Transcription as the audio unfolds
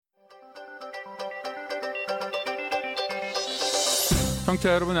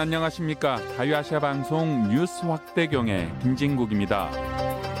청취자 여러분 안녕하십니까? 자유아시아 방송 뉴스 확대경의 김진국입니다.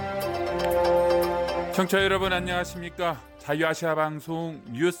 청취자 여러분 안녕하십니까? 자유아시아 방송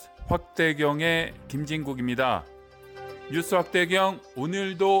뉴스 확대경의 김진국입니다. 뉴스 확대경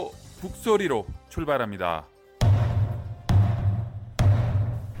오늘도 북소리로 출발합니다.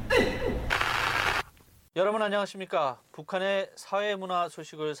 여러분 안녕하십니까? 북한의 사회문화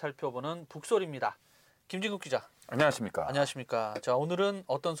소식을 살펴보는 북소리입니다. 김진국 기자. 안녕하십니까? 안녕하십니까? 자, 오늘은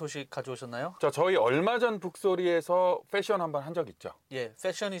어떤 소식 가져오셨나요? 자, 저희 얼마 전 북소리에서 패션 한번 한 적 있죠? 예,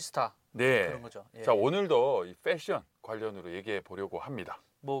 패셔니스타. 네. 그런 거죠. 예. 자, 오늘도 이 패션 관련으로 얘기해 보려고 합니다.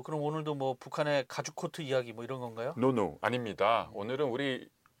 뭐 그럼 오늘도 뭐 북한의 가죽 코트 이야기 뭐 이런 건가요? 노노 아닙니다. 오늘은 우리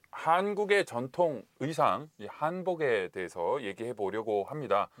한국의 전통 의상, 이 한복에 대해서 얘기해 보려고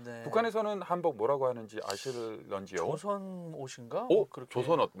합니다. 네. 북한에서는 한복 뭐라고 하는지 아실런지요? 조선 옷인가? 오, 뭐 그렇게.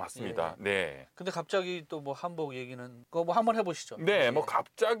 조선 옷 맞습니다. 예. 네. 근데 갑자기 또 뭐 한복 얘기는 그거 뭐 한번 해보시죠. 네, 예. 뭐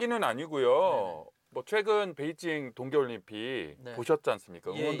갑자기는 아니고요. 네네. 뭐 최근 베이징 동계올림픽 네. 보셨지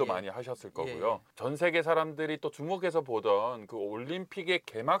않습니까? 응원도 예, 예. 많이 하셨을 예, 거고요. 예. 전 세계 사람들이 또 주목해서 보던 그 올림픽의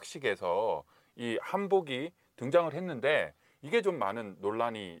개막식에서 이 한복이 등장을 했는데 이게 좀 많은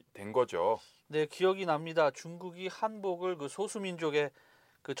논란이 된 거죠. 네, 기억이 납니다. 중국이 한복을 그 소수민족의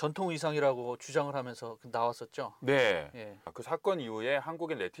그 전통 의상이라고 주장을 하면서 나왔었죠. 네. 예. 그 사건 이후에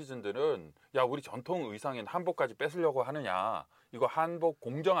한국의 네티즌들은 야, 우리 전통 의상인 한복까지 뺏으려고 하느냐, 이거 한복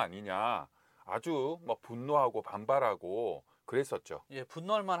공정 아니냐, 아주 뭐 분노하고 반발하고 그랬었죠. 예,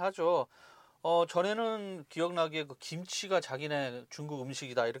 분노할 만하죠. 전에는 기억나기에 그 김치가 자기네 중국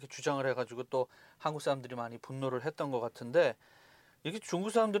음식이다 이렇게 주장을 해가지고 또 한국 사람들이 많이 분노를 했던 것 같은데, 이게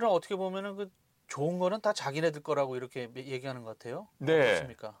중국 사람들은 어떻게 보면은 그 좋은 거는 다 자기네들 거라고 이렇게 얘기하는 것 같아요. 네.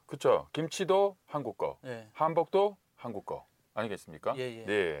 어떻습니까? 그렇죠. 김치도 한국 거, 예. 한복도 한국 거 아니겠습니까? 예, 예.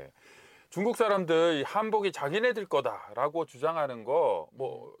 네. 중국 사람들 이 한복이 자기네들 거다라고 주장하는 거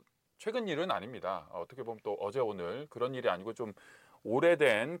뭐 최근 일은 아닙니다. 어떻게 보면 또 어제 오늘 그런 일이 아니고 좀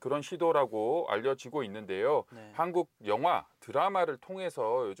오래된 그런 시도라고 알려지고 있는데요. 네. 한국 영화, 드라마를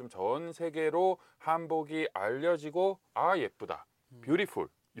통해서 요즘 전 세계로 한복이 알려지고 아 예쁘다, 뷰티풀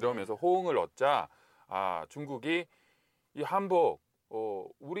이러면서 호응을 얻자 중국이 이 한복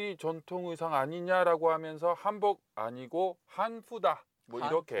우리 전통 의상 아니냐라고 하면서 한복 아니고 한푸다 뭐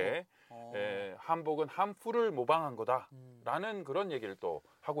한푸. 이렇게 한복은 한푸를 모방한 거다라는 그런 얘기를 또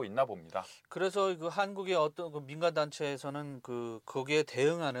하고 있나 봅니다. 그래서 그 한국의 어떤 그 민간 단체에서는 거기에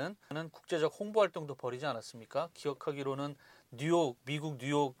대응하는 국제적 홍보 활동도 벌이지 않았습니까? 기억하기로는 미국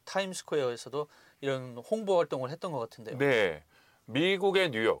뉴욕 타임스퀘어에서도 이런 홍보 활동을 했던 것 같은데요. 네,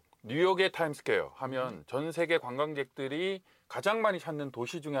 미국의 뉴욕의 타임스퀘어 하면 전 세계 관광객들이 가장 많이 찾는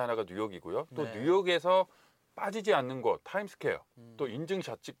도시 중에 하나가 뉴욕이고요. 또 네. 뉴욕에서 빠지지 않는 곳 타임스퀘어 또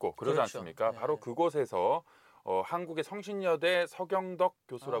인증샷 찍고 그러지 그렇죠. 않습니까? 네. 바로 그곳에서 한국의 성신여대 서경덕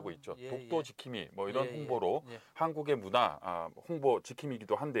교수라고 있죠. 예, 독도 예. 지킴이 뭐 이런 예, 예. 홍보로 예. 한국의 문화 홍보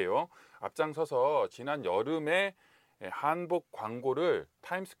지킴이기도 한데요. 앞장서서 지난 여름에 한복 광고를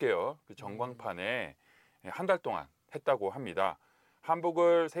타임스퀘어 그 전광판에 한 달 동안 했다고 합니다.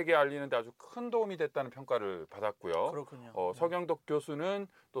 한복을 세계에 알리는 데 아주 큰 도움이 됐다는 평가를 받았고요. 그렇군요. 서경덕 교수는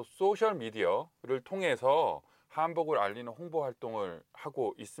또 소셜 미디어를 통해서 한복을 알리는 홍보 활동을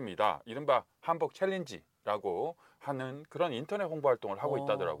하고 있습니다. 이른바 한복 챌린지라고 하는 그런 인터넷 홍보 활동을 하고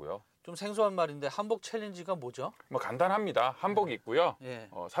있다더라고요. 좀 생소한 말인데 한복 챌린지가 뭐죠? 뭐 간단합니다. 한복이 있고요. 예.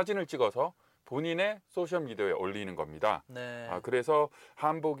 사진을 찍어서 본인의 소셜 미디어에 올리는 겁니다. 네. 그래서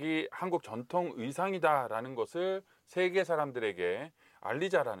한복이 한국 전통 의상이다라는 것을 세계 사람들에게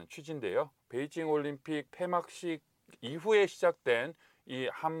알리자라는 취지인데요. 베이징 올림픽 폐막식 이후에 시작된 이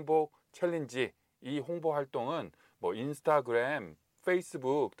한복 챌린지, 이 홍보 활동은 뭐 인스타그램,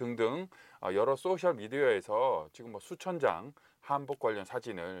 페이스북 등등 여러 소셜 미디어에서 지금 뭐 수천 장 한복 관련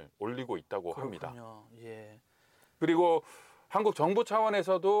사진을 올리고 있다고 그렇군요. 합니다. 예. 그리고 한국 정부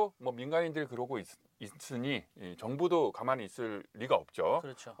차원에서도 뭐 민간인들 그러고 있으니 정부도 가만히 있을 리가 없죠.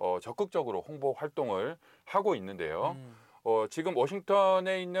 그렇죠. 적극적으로 홍보 활동을 하고 있는데요. 지금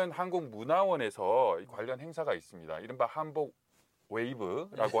워싱턴에 있는 한국문화원에서 관련 행사가 있습니다. 이른바 한복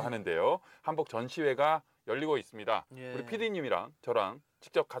웨이브라고 하는데요. 한복 전시회가 열리고 있습니다. 예. 우리 PD님이랑 저랑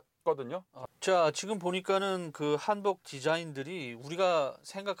직접 갔거든요. 자, 지금 보니까는 그 한복 디자인들이 우리가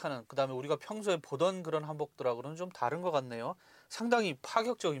생각하는, 그다음에 우리가 평소에 보던 그런 한복들하고는 좀 다른 것 같네요. 상당히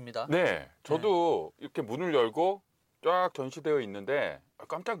파격적입니다. 네, 저도 이렇게 문을 열고 쫙 전시되어 있는데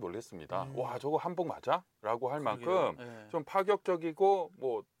깜짝 놀랐습니다. 와, 저거 한복 맞아? 라고 할 만큼 예. 좀 파격적이고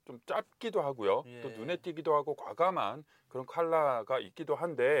뭐 좀 짧기도 하고요. 예. 또 눈에 띄기도 하고 과감한 그런 컬러가 있기도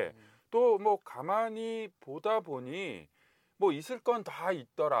한데 또 뭐 가만히 보다 보니 뭐 있을 건 다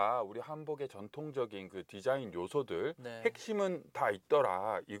있더라. 우리 한복의 전통적인 그 디자인 요소들 네. 핵심은 다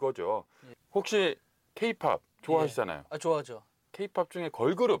있더라 이거죠. 예. 혹시 K-팝 좋아하시잖아요. 아, 좋아하죠. K-팝 중에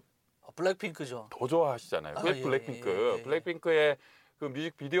걸그룹 블랙핑크죠. 더 좋아하시잖아요. 아, 그 예, 블랙핑크. 예, 예. 블랙핑크의 그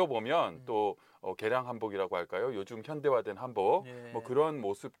뮤직비디오 보면 또 개량 한복이라고 할까요? 요즘 현대화된 한복 예. 뭐 그런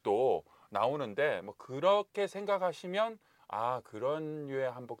모습도 나오는데 뭐 그렇게 생각하시면 아 그런 류의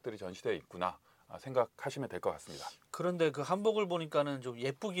한복들이 전시되어 있구나 생각하시면 될 것 같습니다. 그런데 그 한복을 보니까는 좀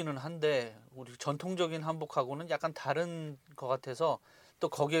예쁘기는 한데 우리 전통적인 한복하고는 약간 다른 것 같아서 또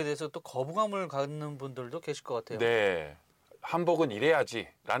거기에 대해서 또 거부감을 갖는 분들도 계실 것 같아요. 네. 한복은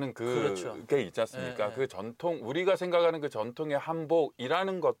이래야지라는 그렇죠. 그게 있지 않습니까? 예, 예. 그 전통 우리가 생각하는 그 전통의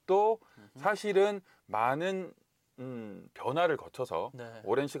한복이라는 것도 사실은 많은 변화를 거쳐서 네.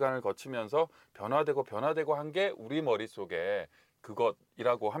 오랜 시간을 거치면서 변화되고 한 게 우리 머릿속에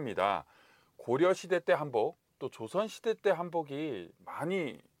그것이라고 합니다. 고려 시대 때 한복 또 조선 시대 때 한복이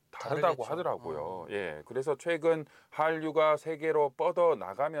많이 다르다고 다르겠죠. 하더라고요. 예. 그래서 최근 한류가 세계로 뻗어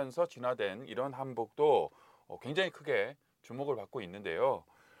나가면서 진화된 이런 한복도 굉장히 크게 주목을 받고 있는데요.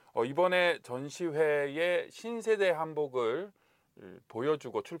 이번에 전시회에 신세대 한복을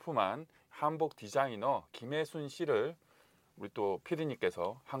보여주고 출품한 한복 디자이너 김혜순 씨를 우리 또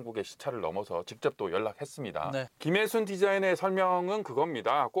피디님께서 한국의 시차를 넘어서 직접 또 연락했습니다. 네. 김혜순 디자인의 설명은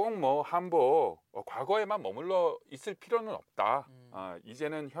그겁니다. 꼭 뭐 한복 과거에만 머물러 있을 필요는 없다.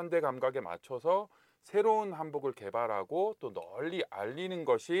 이제는 현대 감각에 맞춰서 새로운 한복을 개발하고 또 널리 알리는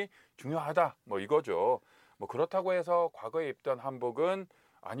것이 중요하다. 뭐 이거죠. 뭐 그렇다고 해서 과거에 입던 한복은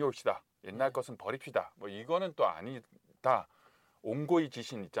아니올시다. 옛날 것은 버립시다. 뭐 이거는 또 아니다. 옹고이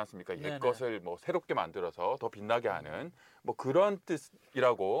지신 있지 않습니까? 옛 네네. 것을 뭐 새롭게 만들어서 더 빛나게 하는 뭐 그런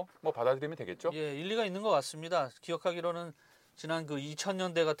뜻이라고 뭐 받아들이면 되겠죠? 예, 일리가 있는 것 같습니다. 기억하기로는 지난 그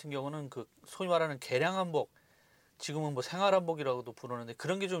 2000년대 같은 경우는 그 소위 말하는 개량 한복, 지금은 뭐 생활 한복이라고도 부르는데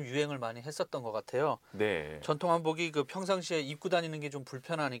그런 게 좀 유행을 많이 했었던 것 같아요. 네. 전통 한복이 그 평상시에 입고 다니는 게 좀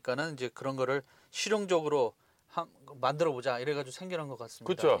불편하니까는 이제 그런 거를 실용적으로 만들어 보자 이래가지고 생겨난 것 같습니다.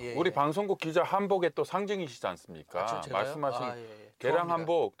 그렇죠. 예, 우리 예. 방송국 기자 한복의 또 상징이시지 않습니까? 제가요? 말씀하신 아, 예, 예. 개량 좋아합니다.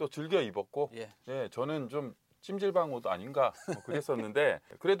 한복 또 즐겨 입었고, 예. 네, 저는 좀 찜질방 옷 아닌가 뭐 그랬었는데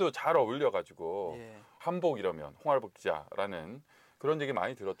그래도 잘 어울려가지고 예. 한복 이러면 홍알복 기자라는 그런 얘기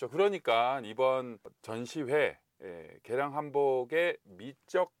많이 들었죠. 그러니까 이번 전시회 개량 한복의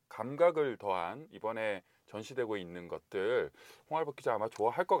미적 감각을 더한 이번에 전시되고 있는 것들 홍알복 기자 아마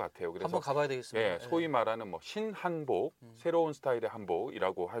좋아할 것 같아요. 그래서 한번 가봐야 되겠습니다. 예, 소위 말하는 뭐 신한복, 새로운 스타일의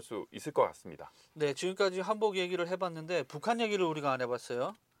한복이라고 할 수 있을 것 같습니다. 네, 지금까지 한복 얘기를 해봤는데 북한 얘기를 우리가 안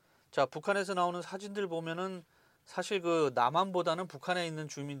해봤어요. 자, 북한에서 나오는 사진들 보면은 사실 그 남한보다는 북한에 있는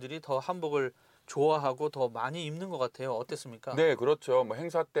주민들이 더 한복을 좋아하고 더 많이 입는 것 같아요. 어땠습니까? 네, 그렇죠. 뭐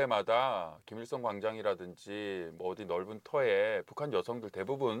행사 때마다 김일성 광장이라든지 뭐 어디 넓은 터에 북한 여성들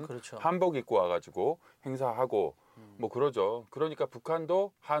대부분 그렇죠. 한복 입고 와가지고 행사하고 뭐 그러죠. 그러니까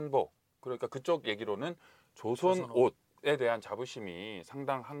북한도 한복, 그러니까 그쪽 얘기로는 조선 조선 옷. 옷에 대한 자부심이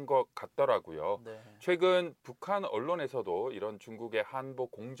상당한 것 같더라고요. 네. 최근 북한 언론에서도 이런 중국의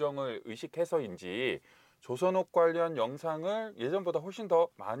한복 공정을 의식해서인지 조선옷 관련 영상을 예전보다 훨씬 더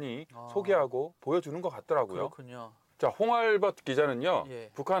많이 소개하고 보여주는 것 같더라고요. 그렇군요. 자, 홍알벗 기자는요. 예.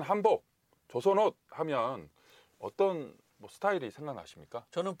 북한 한복, 조선옷 하면 어떤 뭐 스타일이 생각나십니까?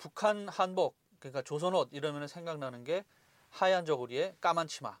 저는 북한 한복, 그러니까 조선 옷 이러면 생각나는 게 하얀 저고리에 까만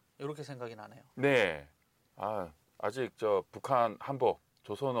치마 이렇게 생각이 나네요. 네. 아직 저 북한 한복,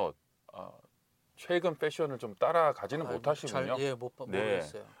 조선옷 최근 패션을 좀 따라가지는 못하시군요.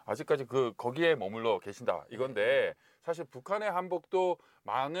 모르겠어요. 아직까지 거기에 머물러 계신다 이건데 사실 북한의 한복도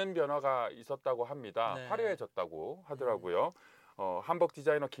많은 변화가 있었다고 합니다. 네. 화려해졌다고 하더라고요. 한복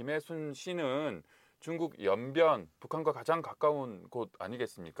디자이너 김혜순 씨는 중국 연변, 북한과 가장 가까운 곳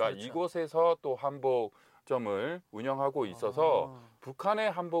아니겠습니까? 그렇죠. 이곳에서 또 한복점을 운영하고 있어서 북한의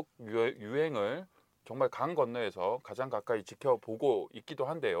한복 유행을 정말 강 건너에서 가장 가까이 지켜보고 있기도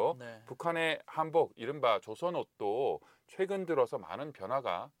한데요. 네. 북한의 한복, 이른바 조선옷도 최근 들어서 많은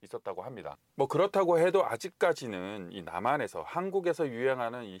변화가 있었다고 합니다. 뭐 그렇다고 해도 아직까지는 이 남한에서 한국에서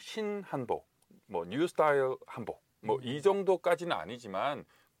유행하는 이 신한복, 뭐 뉴스타일 한복, 뭐 이 정도까지는 아니지만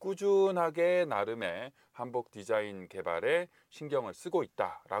꾸준하게 나름의 한복 디자인 개발에 신경을 쓰고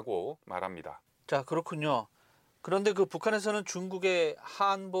있다라고 말합니다. 자, 그렇군요. 그런데 그 북한에서는 중국의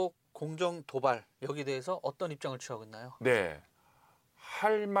한복 공정 도발 여기에 대해서 어떤 입장을 취하고 있나요? 네,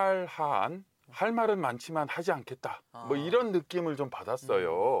 할 말은 많지만 하지 않겠다. 뭐 이런 느낌을 좀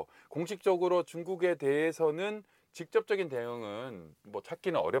받았어요. 공식적으로 중국에 대해서는 직접적인 대응은 뭐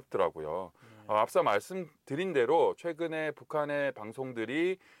찾기는 어렵더라고요. 앞서 말씀드린 대로 최근에 북한의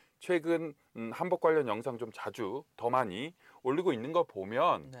방송들이 최근 한복 관련 영상 좀 자주 더 많이 올리고 있는 거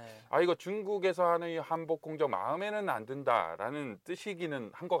보면 네. 이거 중국에서 하는 이 한복 공정 마음에는 안 든다라는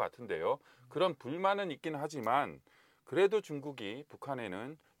뜻이기는 한 것 같은데요. 그런 불만은 있긴 하지만 그래도 중국이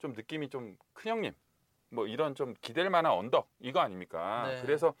북한에는 좀 느낌이 좀 큰형님 뭐 이런 좀 기댈 만한 언덕 이거 아닙니까? 네.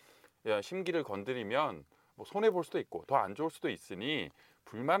 그래서 심기를 건드리면 뭐 손해 볼 수도 있고 더 안 좋을 수도 있으니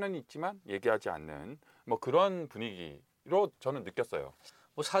불만은 있지만 얘기하지 않는 뭐 그런 분위기로 저는 느꼈어요.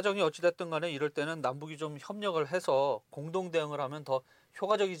 뭐 사정이 어찌됐든 간에 이럴 때는 남북이 좀 협력을 해서 공동 대응을 하면 더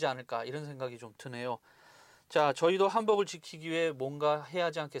효과적이지 않을까 이런 생각이 좀 드네요. 자, 저희도 한복을 지키기 위해 뭔가 해야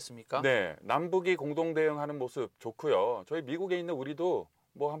하지 않겠습니까? 네, 남북이 공동 대응하는 모습 좋고요. 저희 미국에 있는 우리도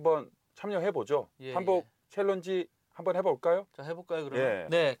뭐 한번 참여해 보죠. 예, 한복 챌린지 한번 해볼까요? 자, 해볼까요, 그러면? 예.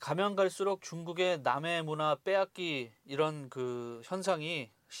 네, 가면 갈수록 중국의 남의 문화 빼앗기 이런 그 현상이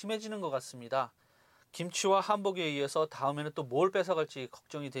심해지는 것 같습니다. 김치와 한복에 의해서 다음에는 또 뭘 뺏어갈지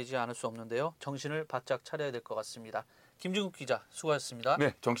걱정이 되지 않을 수 없는데요. 정신을 바짝 차려야 될 것 같습니다. 김진국 기자, 수고하셨습니다.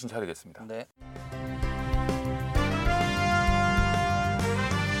 네, 정신 차리겠습니다. 네.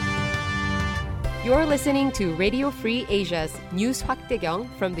 You're listening to Radio Free Asia's News 확대경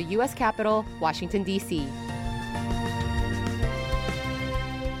from the U.S. capital, Washington, D.C.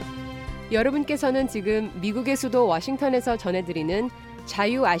 여러분께서는 지금 미국의 수도 워싱턴에서 전해드리는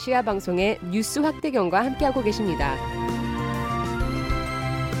자유아시아 방송의 뉴스 확대경과 함께하고 계십니다.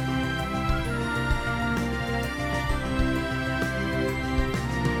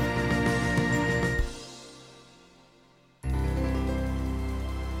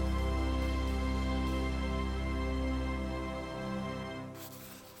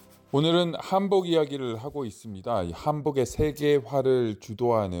 오늘은 한복 이야기를 하고 있습니다. 이 한복의 세계화를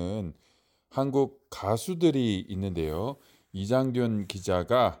주도하는 한국 가수들이 있는데요. 이장균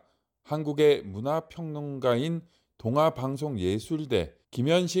기자가 한국의 문화평론가인 동아방송예술대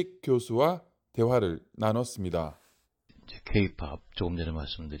김현식 교수와 대화를 나눴습니다. K-팝 조금 전에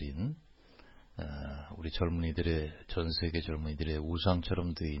말씀드린 우리 젊은이들의 전 세계 젊은이들의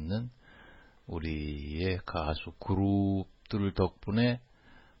우상처럼 되어 있는 우리의 가수 그룹들 덕분에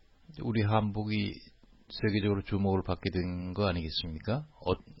우리 한복이 세계적으로 주목을 받게 된 거 아니겠습니까?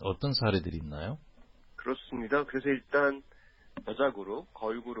 어떤 사례들이 있나요? 그렇습니다. 그래서 일단 여자 그룹,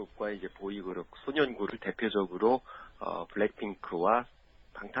 걸그룹과 이제 보이그룹, 소년그룹을 대표적으로 블랙핑크와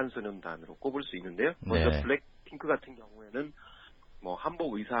방탄소년단으로 꼽을 수 있는데요. 먼저 네. 블랙핑크 같은 경우에는 뭐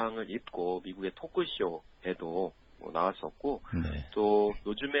한복 의상을 입고 미국의 토크쇼에도 나왔었고, 네. 또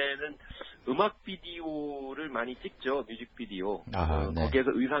요즘에는 음악 비디오를 많이 찍죠. 뮤직비디오. 네. 거기에서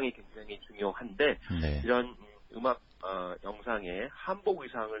의상이 굉장히 중요한데 네. 이런 음악 영상에 한복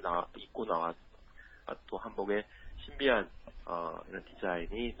의상을 입고 나와 또 한복의 신비한 이런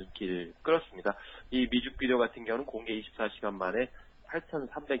디자인이 눈길을 끌었습니다. 이 뮤직비디오 같은 경우는 공개 24시간 만에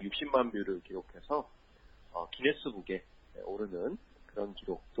 8,360만 뷰를 기록해서 기네스북에 오르는 그런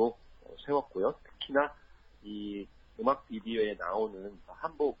기록도 세웠고요. 특히나 이 음악 비디오에 나오는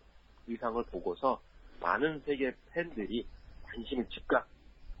한복 의상을 보고서 많은 세계 팬들이 관심을 즉각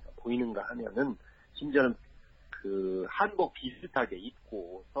보이는가 하면은 심지어는 그 한복 비슷하게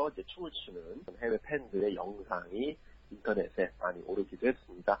입고서 이제 춤을 추는 해외 팬들의 영상이 인터넷에 많이 오르기도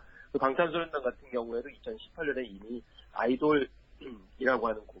했습니다. 그 방탄소년단 같은 경우에도 2018년에 이미 아이돌이라고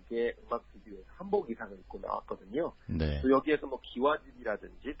하는 곡의 음악 비디오에서 한복 의상을 입고 나왔거든요. 네. 또 여기에서 뭐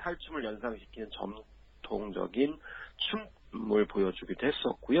기와집이라든지 탈춤을 연상시키는 전통적인 춤을 보여주기도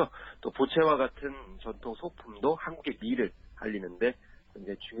했었고요. 또 보채와 같은 전통 소품도 한국의 미를 알리는데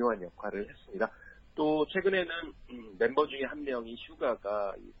굉장히 중요한 역할을 했습니다. 또 최근에는 멤버 중에 한 명이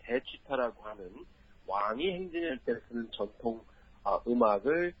슈가가 대취타라고 하는 왕이 행진할 때 쓰는 전통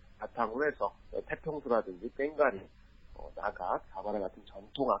음악을 바탕으로 해서 태평소라든지 꽹과리, 나각, 자바라 같은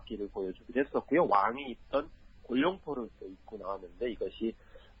전통 악기를 보여주기도 했었고요. 왕이 입던 골룡포를 또 입고 나왔는데 이것이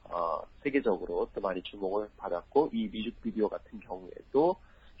세계적으로 또 많이 주목을 받았고 이 뮤직비디오 같은 경우에도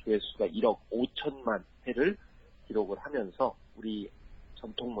조회수가 1억 5천만 회를 기록을 하면서 우리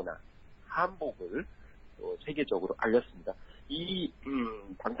전통문화 한복을 또 세계적으로 알렸습니다. 이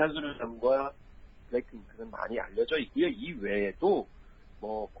방탄소년단과 블랙핑크는 많이 알려져 있고요. 이 외에도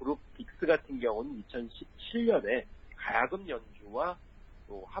뭐 그룹 빅스 같은 경우는 2017년에 가야금 연주와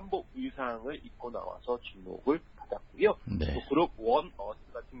또 한복 의상을 입고 나와서 주목을 받았고요. 네. 또 그룹 원 어스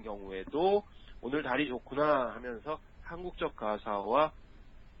같은 경우에도 오늘 달이 좋구나 하면서 한국적 가사와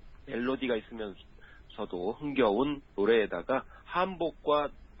멜로디가 있으면서도 흥겨운 노래에다가 한복과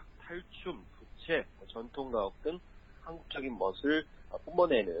탈춤, 부채, 전통가옥 등 한국적인 멋을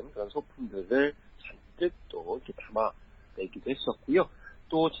뿜어내는 그런 소품들을 잔뜩 또 이렇게 담아내기도 했었고요.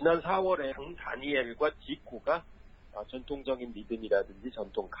 또 지난 4월에 다니엘과 지코가 전통적인 리듬이라든지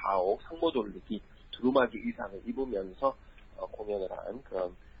전통 가옥, 상모 돌리기, 두루마기 의상을 입으면서 공연을 한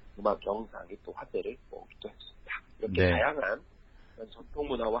그런 음악 영상이 또 화제를 모으기도 했습니다. 이렇게 네. 다양한 전통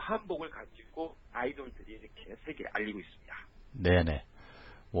문화와 한복을 가지고 아이돌들이 이렇게 세계에 알리고 있습니다. 네네.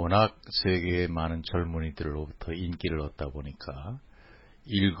 워낙 세계의 많은 젊은이들로부터 인기를 얻다 보니까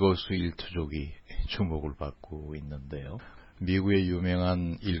일거수일투족이 주목을 받고 있는데요. 미국의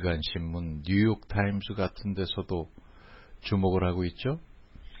유명한 일간 신문 뉴욕타임스 같은 데서도 주목을 하고 있죠?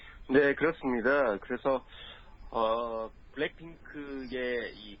 네, 그렇습니다. 그래서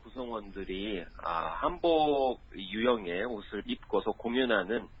블랙핑크의 이 구성원들이 한복 유형의 옷을 입고서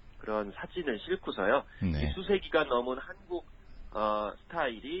공연하는 그런 사진을 싣고서요. 네. 이 수세기가 넘은 한국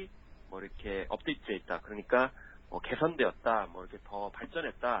스타일이 뭐 이렇게 업데이트되어 있다. 그러니까 개선되었다. 뭐 이렇게 더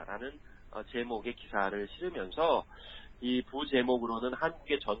발전했다라는 제목의 기사를 실으면서 이 부제목으로는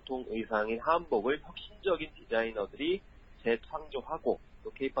한국의 전통 의상인 한복을 혁신적인 디자이너들이 재창조하고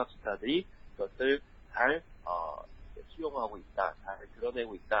또 K-팝 스타들이 그것을 잘 수용하고 있다, 잘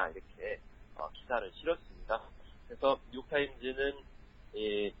드러내고 있다 이렇게 기사를 실었습니다. 그래서 뉴욕타임즈는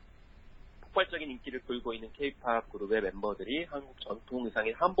폭발적인 인기를 끌고 있는 K-팝 그룹의 멤버들이 한국 전통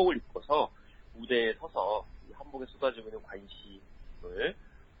의상인 한복을 입고서 무대에 서서 이 한복에 쏟아지고 있는 관심을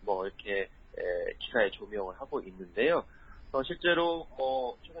뭐 이렇게 기사에 조명을 하고 있는데요. 실제로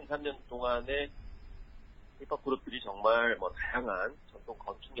뭐 최근 3년 동안에 K-팝 그룹들이 정말 뭐 다양한 전통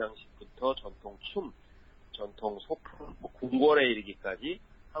건축 양식부터 전통 춤, 전통 소품, 뭐 궁궐에 이르기까지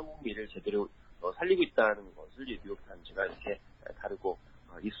한국미를 제대로 살리고 있다는 것을 뉴욕타임즈가 이렇게 다루고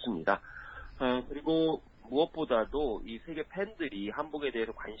있습니다. 그리고 무엇보다도 이 세계 팬들이 한복에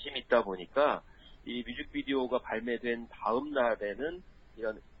대해서 관심이 있다 보니까 이 뮤직비디오가 발매된 다음 날에는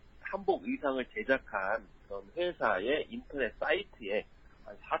이런 한복 의상을 제작한 그런 회사의 인터넷 사이트에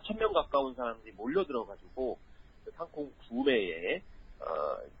한 4,000명 가까운 사람들이 몰려들어가지고 상품 구매에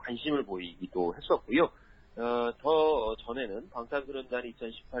관심을 보이기도 했었고요. 더 전에는 방탄소년단이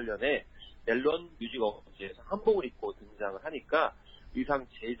 2018년에 멜론 뮤직 어워즈에서 한복을 입고 등장을 하니까 의상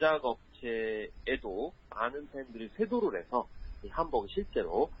제작 업체에도 많은 팬들이 쇄도를 해서 이 한복이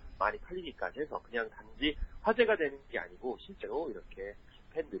실제로 많이 팔리기까지 해서 그냥 단지 화제가 되는 게 아니고 실제로 이렇게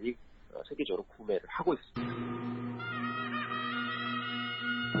팬들이 세계적으로 구매를 하고 있습니다.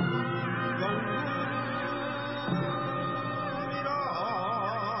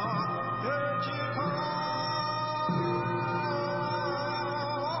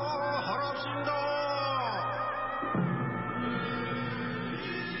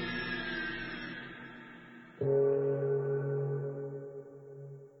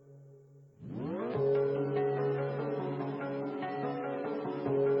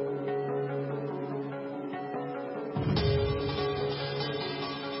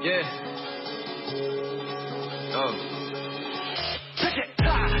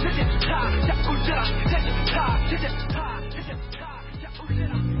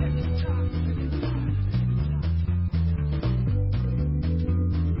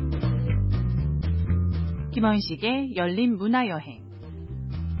 김원식의 열린 문화여행.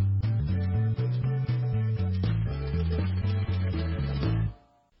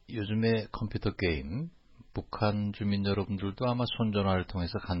 요즘에 컴퓨터 게임, 북한 주민 여러분들도 아마 손전화를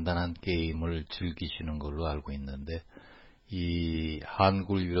통해서 간단한 게임을 즐기시는 걸로 알고 있는데, 이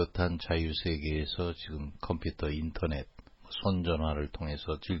한국을 비롯한 자유세계에서 지금 컴퓨터, 인터넷, 손전화를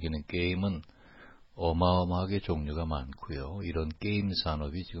통해서 즐기는 게임은 어마어마하게 종류가 많고요. 이런 게임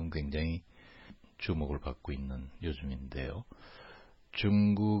산업이 지금 굉장히 주목을 받고 있는 요즘인데요.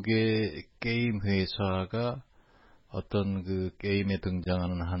 중국의 게임 회사가 어떤 그 게임에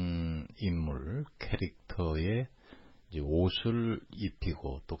등장하는 한 인물, 캐릭터에 이제 옷을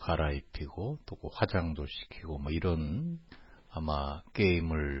입히고 또 갈아입히고 또 화장도 시키고 뭐 이런 아마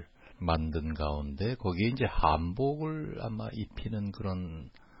게임을 만든 가운데 거기에 이제 한복을 아마 입히는 그런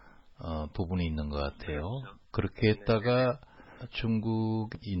부분이 있는 것 같아요. 그렇게 했다가 중국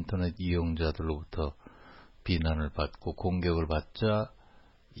인터넷 이용자들로부터 비난을 받고 공격을 받자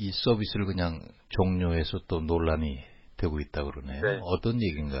이 서비스를 그냥 종료해서 또 논란이 되고 있다 그러네요. 네. 어떤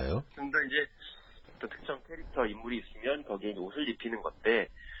얘기인가요? 좀 더 이제 또 특정 캐릭터 인물이 있으면 거기에 옷을 입히는 건데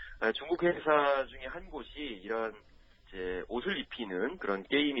중국 회사 중에 한 곳이 이런 이제 옷을 입히는 그런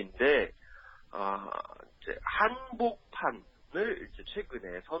게임인데 이제 한복판을 이제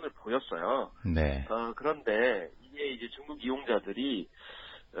최근에 선을 보였어요. 네. 그런데 이게 이제 중국 이용자들이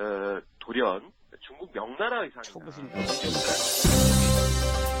돌연 중국 명나라 의상이다.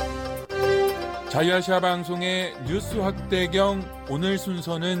 자유아시아 방송의 뉴스 확대경 오늘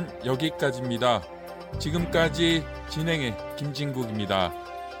순서는 여기까지입니다. 지금까지 진행의 김진국입니다.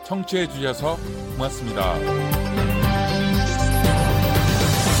 청취해 주셔서 고맙습니다.